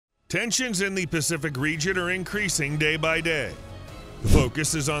Tensions in the Pacific region are increasing day by day. The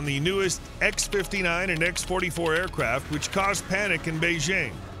focus is on the newest X-59 and X-44 aircraft, which caused panic in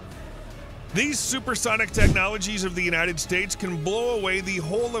Beijing. These supersonic technologies of the United States can blow away the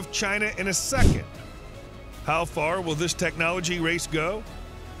whole of China in a second. How far will this technology race go?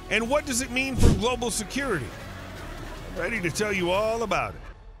 And what does it mean for global security? I'm ready to tell you all about it.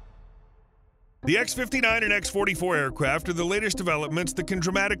 The X-59 and X-44 aircraft are the latest developments that can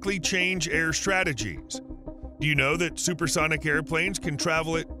dramatically change air strategies. Do you know that supersonic airplanes can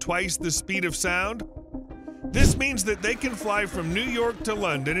travel at twice the speed of sound? This means that they can fly from New York to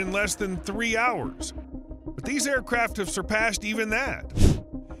London in less than 3 hours. But these aircraft have surpassed even that.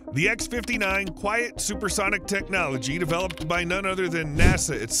 The X-59 quiet supersonic technology, developed by none other than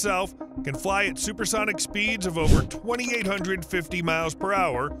NASA itself, can fly at supersonic speeds of over 2,850 miles per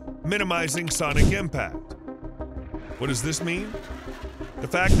hour, minimizing sonic impact. What does this mean? The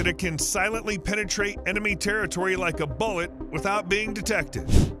fact that it can silently penetrate enemy territory like a bullet without being detected.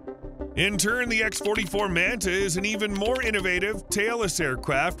 In turn, the X-44 Manta is an even more innovative, tailless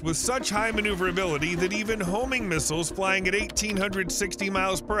aircraft with such high maneuverability that even homing missiles flying at 1,860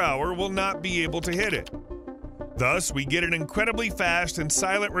 miles per hour will not be able to hit it. Thus, we get an incredibly fast and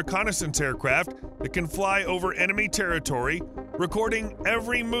silent reconnaissance aircraft that can fly over enemy territory, recording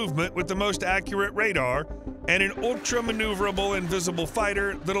every movement with the most accurate radar, and an ultra-maneuverable invisible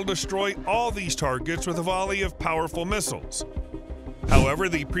fighter that'll destroy all these targets with a volley of powerful missiles. However,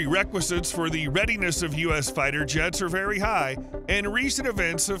 the prerequisites for the readiness of U.S. fighter jets are very high, and recent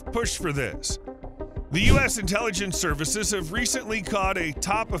events have pushed for this. The U.S. intelligence services have recently caught a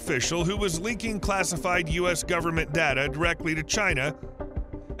top official who was leaking classified U.S. government data directly to China.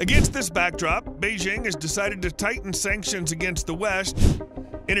 Against this backdrop, Beijing has decided to tighten sanctions against the West.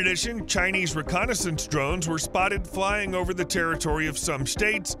 In addition, Chinese reconnaissance drones were spotted flying over the territory of some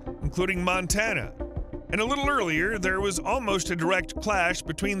states, including Montana. And a little earlier, there was almost a direct clash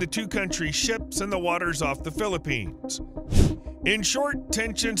between the two countries' ships in the waters off the Philippines. In short,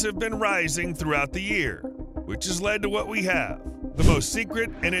 tensions have been rising throughout the year, which has led to what we have. The most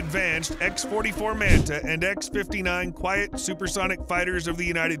secret and advanced X-44 Manta and X-59 quiet supersonic fighters of the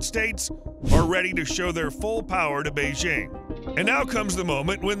United States are ready to show their full power to Beijing. And now comes the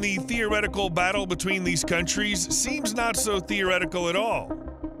moment when the theoretical battle between these countries seems not so theoretical at all.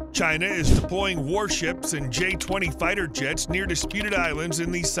 China is deploying warships and J-20 fighter jets near disputed islands in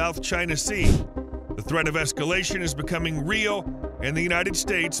the South China Sea. The threat of escalation is becoming real, and the United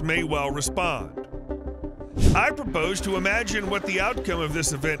States may well respond. I propose to imagine what the outcome of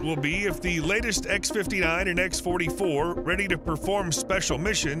this event will be if the latest X-59 and X-44, ready to perform special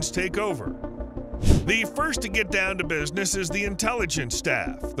missions, take over. The first to get down to business is the intelligence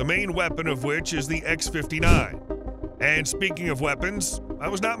staff, the main weapon of which is the X-59. And speaking of weapons, I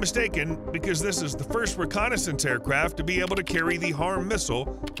was not mistaken, because this is the first reconnaissance aircraft to be able to carry the HARM missile,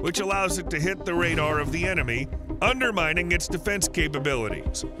 which allows it to hit the radar of the enemy, undermining its defense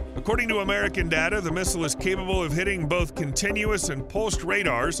capabilities. According to American data, the missile is capable of hitting both continuous and pulsed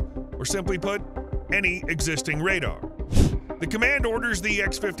radars, or simply put, any existing radar. The command orders the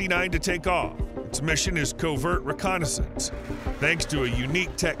X-59 to take off. Its mission is covert reconnaissance. Thanks to a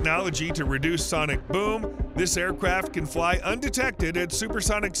unique technology to reduce sonic boom, this aircraft can fly undetected at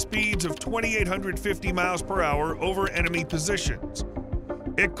supersonic speeds of 2,850 miles per hour over enemy positions.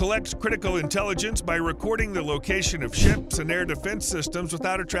 It collects critical intelligence by recording the location of ships and air defense systems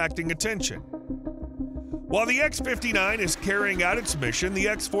without attracting attention. While the X-59 is carrying out its mission, the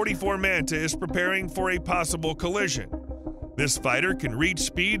X-44 Manta is preparing for a possible collision. This fighter can reach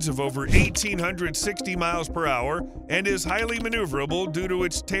speeds of over 1,860 miles per hour and is highly maneuverable due to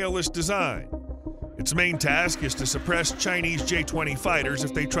its tailless design. Its main task is to suppress Chinese J-20 fighters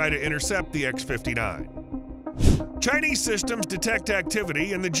if they try to intercept the X-59. Chinese systems detect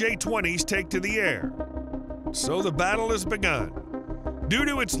activity and the J-20s take to the air. So the battle has begun. Due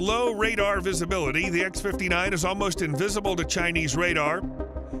to its low radar visibility, the X-59 is almost invisible to Chinese radar.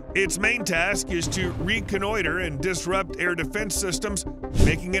 Its main task is to reconnoiter and disrupt air defense systems,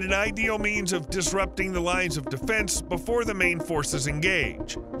 making it an ideal means of disrupting the lines of defense before the main forces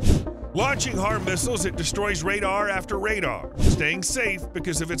engage. Launching HARM missiles, it destroys radar after radar, staying safe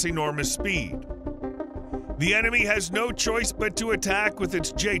because of its enormous speed. The enemy has no choice but to attack with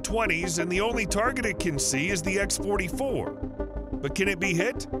its J-20s, and the only target it can see is the X-44. But can it be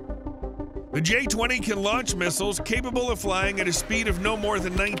hit? The J-20 can launch missiles capable of flying at a speed of no more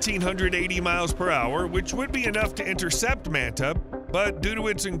than 1,980 miles per hour, which would be enough to intercept Manta, but due to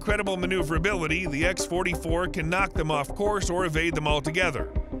its incredible maneuverability, the X-44 can knock them off course or evade them altogether.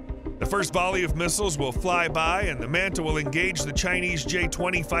 The first volley of missiles will fly by, and the Manta will engage the Chinese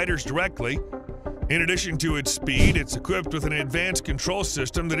J-20 fighters directly. In addition to its speed, it's equipped with an advanced control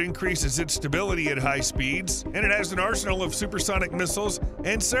system that increases its stability at high speeds, and it has an arsenal of supersonic missiles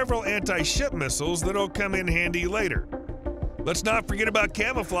and several anti-ship missiles that'll come in handy later. Let's not forget about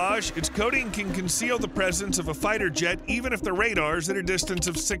camouflage. Its coating can conceal the presence of a fighter jet even if the radar's at a distance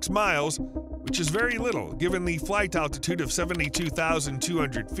of 6 miles, which is very little given the flight altitude of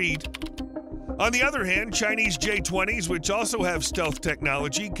 72,200 feet. On the other hand, Chinese J-20s, which also have stealth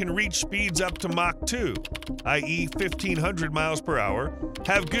technology, can reach speeds up to Mach 2, i.e. 1,500 miles per hour,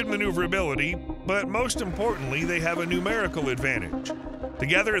 have good maneuverability, but most importantly, they have a numerical advantage.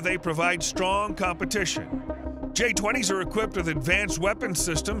 Together, they provide strong competition. J-20s are equipped with advanced weapon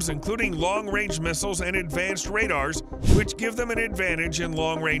systems, including long-range missiles and advanced radars, which give them an advantage in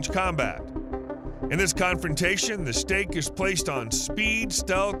long-range combat. In this confrontation, the stake is placed on speed,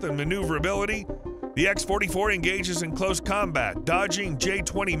 stealth, and maneuverability. The X-44 engages in close combat, dodging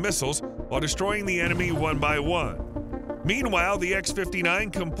J-20 missiles while destroying the enemy one by one. Meanwhile, the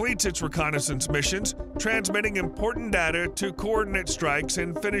X-59 completes its reconnaissance missions, transmitting important data to coordinate strikes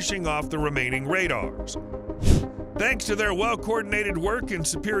and finishing off the remaining radars. Thanks to their well-coordinated work and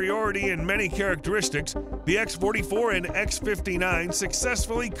superiority in many characteristics, the X-44 and X-59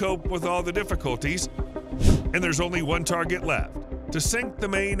 successfully cope with all the difficulties, and there's only one target left: to sink the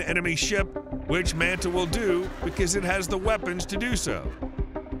main enemy ship, which Manta will do because it has the weapons to do so.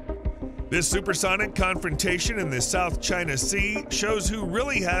 This supersonic confrontation in the South China Sea shows who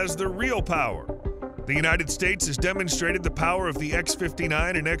really has the real power. The United States has demonstrated the power of the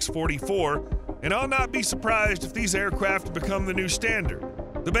X-59 and X-44, and I'll not be surprised if these aircraft become the new standard,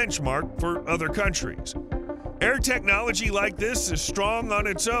 the benchmark for other countries. Air technology like this is strong on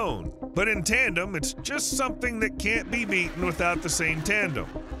its own, but in tandem, it's just something that can't be beaten without the same tandem.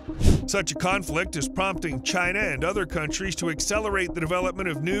 Such a conflict is prompting China and other countries to accelerate the development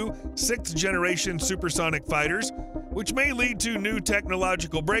of new sixth-generation supersonic fighters, which may lead to new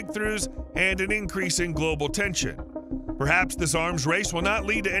technological breakthroughs and an increase in global tension. Perhaps this arms race will not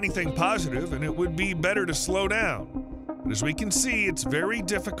lead to anything positive, and it would be better to slow down. But as we can see, it's very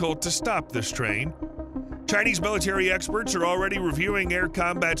difficult to stop this train. Chinese military experts are already reviewing air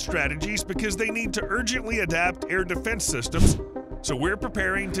combat strategies because they need to urgently adapt air defense systems, so we're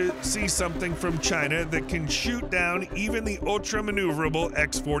preparing to see something from China that can shoot down even the ultra-maneuverable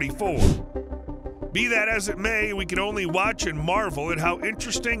X-44. Be that as it may, we can only watch and marvel at how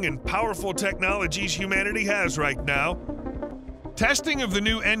interesting and powerful technologies humanity has right now. Testing of the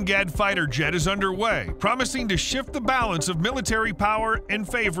new NGAD fighter jet is underway, promising to shift the balance of military power in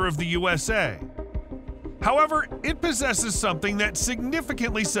favor of the USA. However, it possesses something that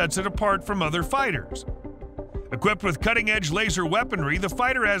significantly sets it apart from other fighters. Equipped with cutting-edge laser weaponry, the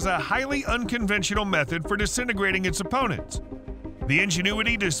fighter has a highly unconventional method for disintegrating its opponents. The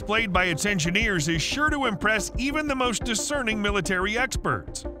ingenuity displayed by its engineers is sure to impress even the most discerning military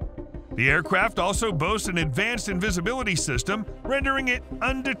experts. The aircraft also boasts an advanced invisibility system, rendering it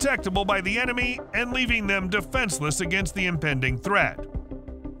undetectable by the enemy and leaving them defenseless against the impending threat.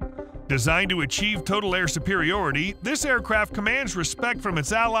 Designed to achieve total air superiority, this aircraft commands respect from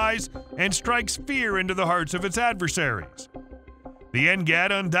its allies and strikes fear into the hearts of its adversaries. The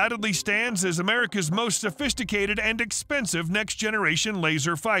NGAD undoubtedly stands as America's most sophisticated and expensive next-generation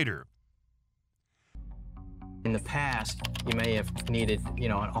laser fighter. In the past, you may have needed,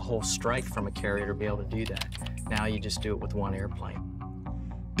 a whole strike from a carrier to be able to do that. Now you just do it with one airplane.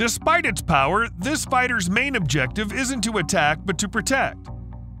 Despite its power, this fighter's main objective isn't to attack but to protect.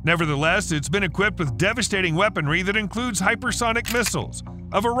 Nevertheless, it's been equipped with devastating weaponry that includes hypersonic missiles,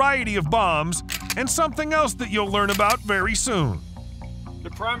 a variety of bombs, and something else that you'll learn about very soon. The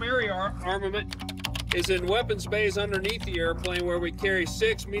primary armament is in weapons bays underneath the airplane, where we carry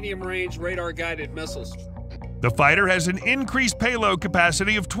 6 medium-range radar-guided missiles. The fighter has an increased payload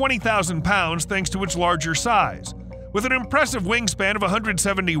capacity of 20,000 pounds thanks to its larger size. With an impressive wingspan of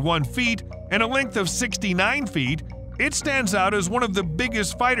 171 feet and a length of 69 feet, it stands out as one of the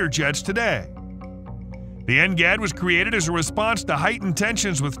biggest fighter jets today. The NGAD was created as a response to heightened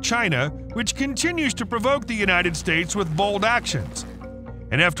tensions with China, which continues to provoke the United States with bold actions.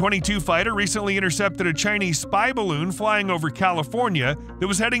 An F-22 fighter recently intercepted a Chinese spy balloon flying over California that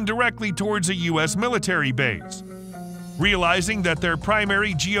was heading directly towards a U.S. military base. Realizing that their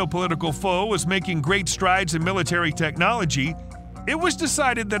primary geopolitical foe was making great strides in military technology, it was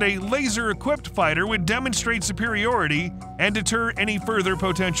decided that a laser-equipped fighter would demonstrate superiority and deter any further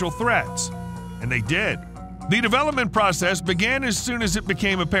potential threats. And they did. The development process began as soon as it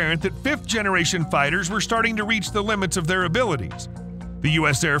became apparent that fifth-generation fighters were starting to reach the limits of their abilities. The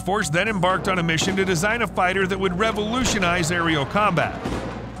U.S. Air Force then embarked on a mission to design a fighter that would revolutionize aerial combat.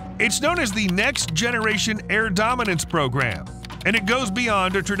 It's known as the Next Generation Air Dominance Program, and it goes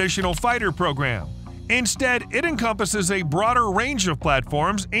beyond a traditional fighter program. Instead, it encompasses a broader range of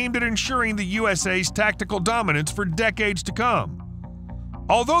platforms aimed at ensuring the USA's tactical dominance for decades to come.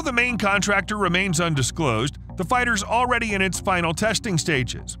 Although the main contractor remains undisclosed, the fighter's already in its final testing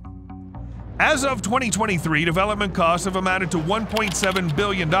stages. As of 2023, development costs have amounted to $1.7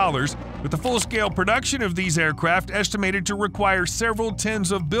 billion, with the full-scale production of these aircraft estimated to require several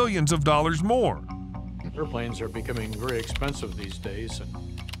tens of billions of dollars more. Airplanes are becoming very expensive these days, and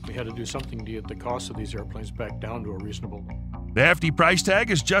we had to do something to get the cost of these airplanes back down to a reasonable. The hefty price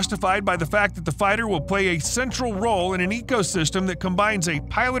tag is justified by the fact that the fighter will play a central role in an ecosystem that combines a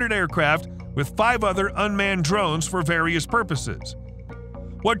piloted aircraft with 5 other unmanned drones for various purposes.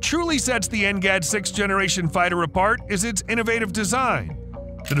 What truly sets the NGAD 6th generation fighter apart is its innovative design.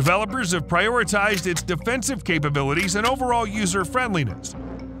 The developers have prioritized its defensive capabilities and overall user friendliness.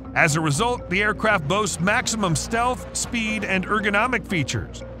 As a result, the aircraft boasts maximum stealth, speed, and ergonomic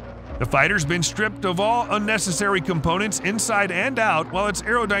features. The fighter's been stripped of all unnecessary components inside and out, while its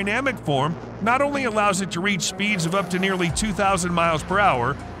aerodynamic form not only allows it to reach speeds of up to nearly 2,000 miles per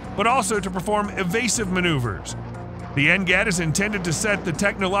hour, but also to perform evasive maneuvers. The NGAD is intended to set the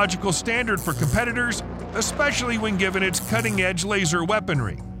technological standard for competitors, especially when given its cutting-edge laser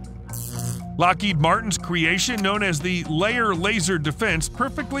weaponry. Lockheed Martin's creation, known as the Layer Laser Defense,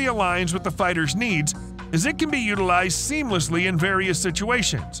 perfectly aligns with the fighter's needs, as it can be utilized seamlessly in various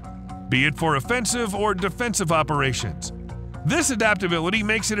situations, be it for offensive or defensive operations. This adaptability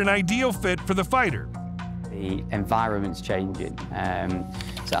makes it an ideal fit for the fighter. The environment's changing, and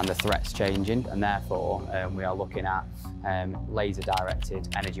the threat's changing, and therefore we are looking at laser-directed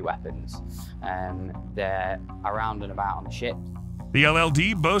energy weapons. They're around and about on the ship. The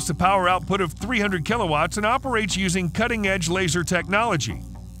LLD boasts a power output of 300 kilowatts and operates using cutting-edge laser technology.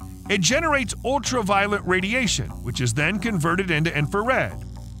 It generates ultraviolet radiation, which is then converted into infrared.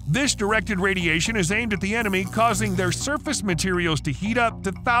 This directed radiation is aimed at the enemy, causing their surface materials to heat up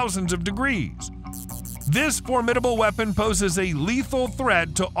to thousands of degrees. This formidable weapon poses a lethal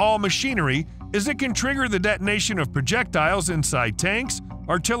threat to all machinery, as it can trigger the detonation of projectiles inside tanks,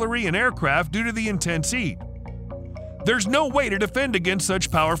 artillery, and aircraft due to the intense heat. There's no way to defend against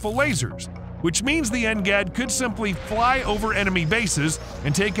such powerful lasers, which means the NGAD could simply fly over enemy bases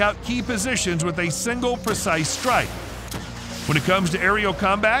and take out key positions with a single precise strike. When it comes to aerial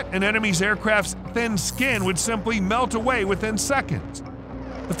combat, an enemy's aircraft's thin skin would simply melt away within seconds.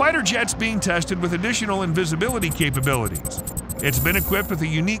 The fighter jet's being tested with additional invisibility capabilities. It's been equipped with a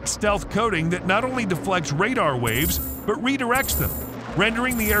unique stealth coating that not only deflects radar waves, but redirects them,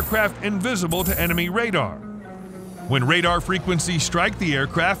 rendering the aircraft invisible to enemy radar. When radar frequencies strike the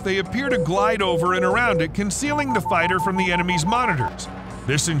aircraft, they appear to glide over and around it, concealing the fighter from the enemy's monitors.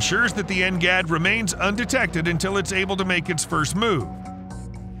 This ensures that the NGAD remains undetected until it's able to make its first move.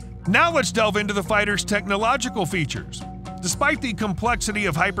 Now let's delve into the fighter's technological features. Despite the complexity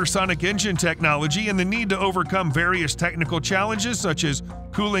of hypersonic engine technology and the need to overcome various technical challenges such as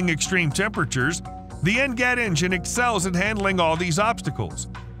cooling extreme temperatures, the NGAD engine excels at handling all these obstacles.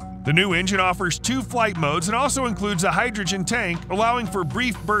 The new engine offers 2 flight modes and also includes a hydrogen tank, allowing for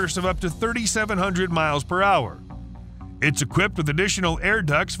brief bursts of up to 3,700 miles per hour. It's equipped with additional air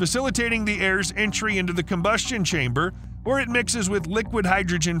ducts facilitating the air's entry into the combustion chamber, where it mixes with liquid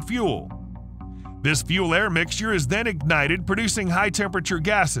hydrogen fuel. This fuel-air mixture is then ignited, producing high-temperature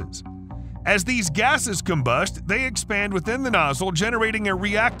gases. As these gases combust, they expand within the nozzle, generating a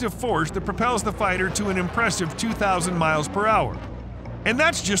reactive force that propels the fighter to an impressive 2,000 miles per hour. And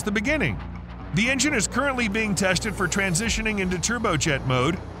that's just the beginning. The engine is currently being tested for transitioning into turbojet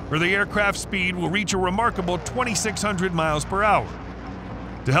mode, where the aircraft speed will reach a remarkable 2,600 miles per hour.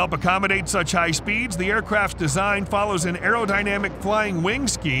 To help accommodate such high speeds, the aircraft's design follows an aerodynamic flying wing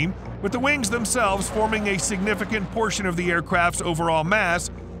scheme, with the wings themselves forming a significant portion of the aircraft's overall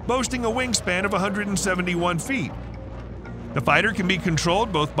mass, boasting a wingspan of 171 feet. The fighter can be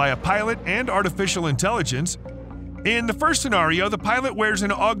controlled both by a pilot and artificial intelligence. In the first scenario, the pilot wears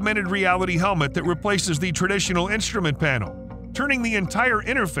an augmented reality helmet that replaces the traditional instrument panel, turning the entire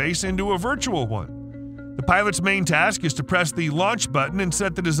interface into a virtual one. The pilot's main task is to press the launch button and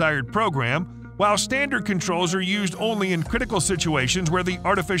set the desired program, while standard controls are used only in critical situations where the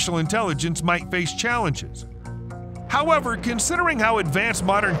artificial intelligence might face challenges. However, considering how advanced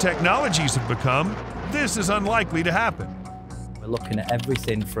modern technologies have become, this is unlikely to happen. We're looking at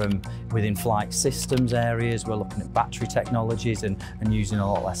everything from within flight systems areas, we're looking at battery technologies and using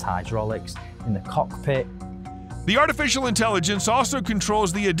a lot less hydraulics in the cockpit. The artificial intelligence also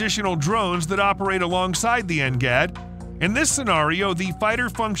controls the additional drones that operate alongside the NGAD. In this scenario, the fighter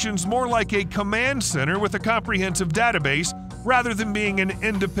functions more like a command center with a comprehensive database rather than being an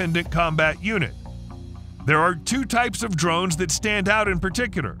independent combat unit. There are two types of drones that stand out in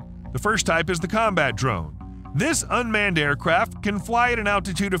particular. The first type is the combat drone. This unmanned aircraft can fly at an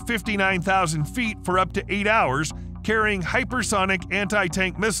altitude of 59,000 feet for up to 8 hours, carrying hypersonic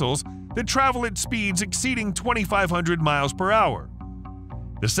anti-tank missiles that travel at speeds exceeding 2,500 miles per hour.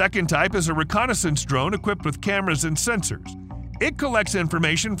 The second type is a reconnaissance drone equipped with cameras and sensors. It collects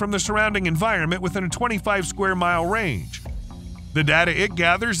information from the surrounding environment within a 25 square mile range. The data it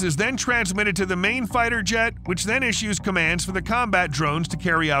gathers is then transmitted to the main fighter jet, which then issues commands for the combat drones to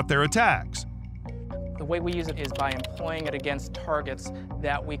carry out their attacks. The way we use it is by employing it against targets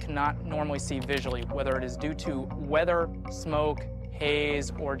that we cannot normally see visually, whether it is due to weather, smoke,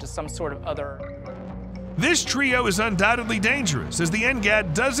 haze, or just some sort of other. This trio is undoubtedly dangerous, as the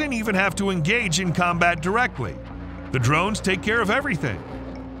NGAD doesn't even have to engage in combat directly. The drones take care of everything.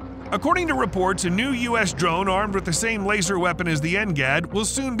 According to reports, a new U.S. drone armed with the same laser weapon as the NGAD will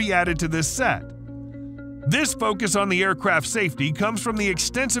soon be added to this set. This focus on the aircraft's safety comes from the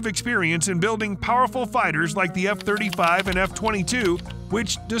extensive experience in building powerful fighters like the F-35 and F-22,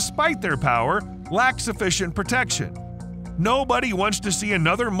 which, despite their power, lack sufficient protection. Nobody wants to see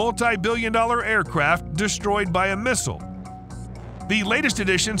another multi-billion-dollar aircraft destroyed by a missile. The latest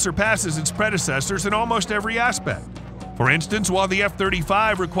edition surpasses its predecessors in almost every aspect. For instance, while the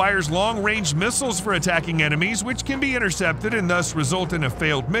F-35 requires long-range missiles for attacking enemies, which can be intercepted and thus result in a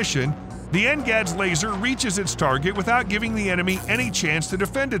failed mission, the NGAD's laser reaches its target without giving the enemy any chance to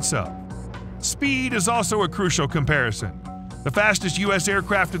defend itself. Speed is also a crucial comparison. The fastest U.S.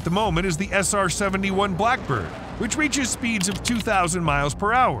 aircraft at the moment is the SR-71 Blackbird, which reaches speeds of 2,000 miles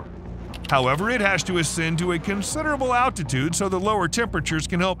per hour. However, it has to ascend to a considerable altitude so the lower temperatures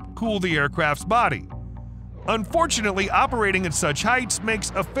can help cool the aircraft's body. Unfortunately, operating at such heights makes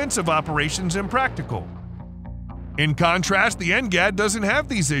offensive operations impractical. In contrast, the NGAD doesn't have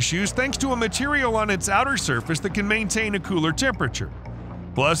these issues thanks to a material on its outer surface that can maintain a cooler temperature.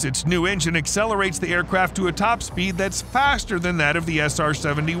 Plus, its new engine accelerates the aircraft to a top speed that's faster than that of the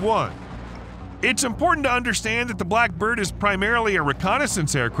SR-71. It's important to understand that the Blackbird is primarily a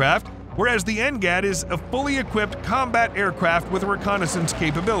reconnaissance aircraft, whereas the NGAD is a fully equipped combat aircraft with reconnaissance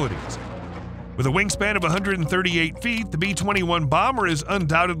capabilities. With a wingspan of 138 feet, the B-21 bomber is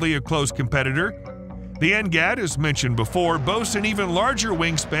undoubtedly a close competitor. The NGAD, as mentioned before, boasts an even larger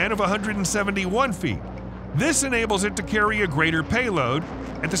wingspan of 171 feet. This enables it to carry a greater payload.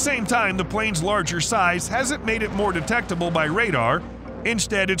 At the same time, the plane's larger size hasn't made it more detectable by radar.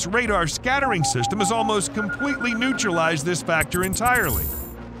 Instead, its radar scattering system has almost completely neutralized this factor entirely.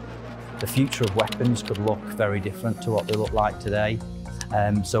 The future of weapons could look very different to what they look like today.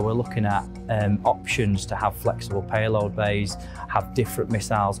 So we're looking at options to have flexible payload bays, have different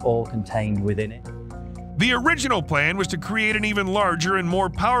missiles all contained within it. The original plan was to create an even larger and more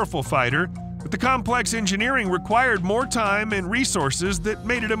powerful fighter, but the complex engineering required more time and resources that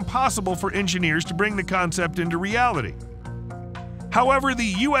made it impossible for engineers to bring the concept into reality. However, the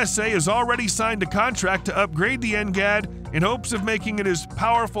USA has already signed a contract to upgrade the NGAD in hopes of making it as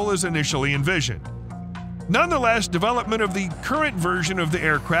powerful as initially envisioned. Nonetheless, development of the current version of the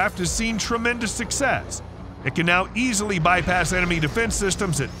aircraft has seen tremendous success. It can now easily bypass enemy defense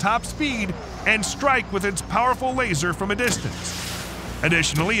systems at top speed and strike with its powerful laser from a distance.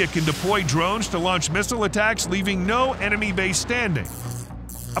 Additionally, it can deploy drones to launch missile attacks, leaving no enemy base standing.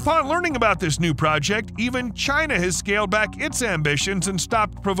 Upon learning about this new project, even China has scaled back its ambitions and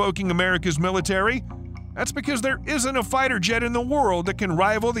stopped provoking America's military. That's because there isn't a fighter jet in the world that can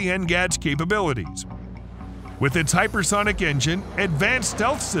rival the NGAD's capabilities. With its hypersonic engine, advanced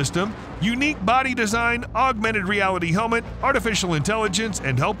stealth system, unique body design, augmented reality helmet, artificial intelligence,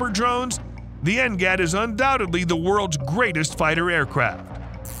 and helper drones, the NGAD is undoubtedly the world's greatest fighter aircraft.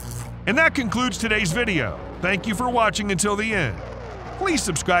 And that concludes today's video. Thank you for watching until the end. Please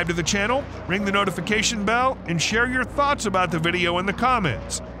subscribe to the channel, ring the notification bell, and share your thoughts about the video in the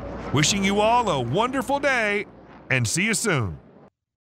comments. Wishing you all a wonderful day, and see you soon.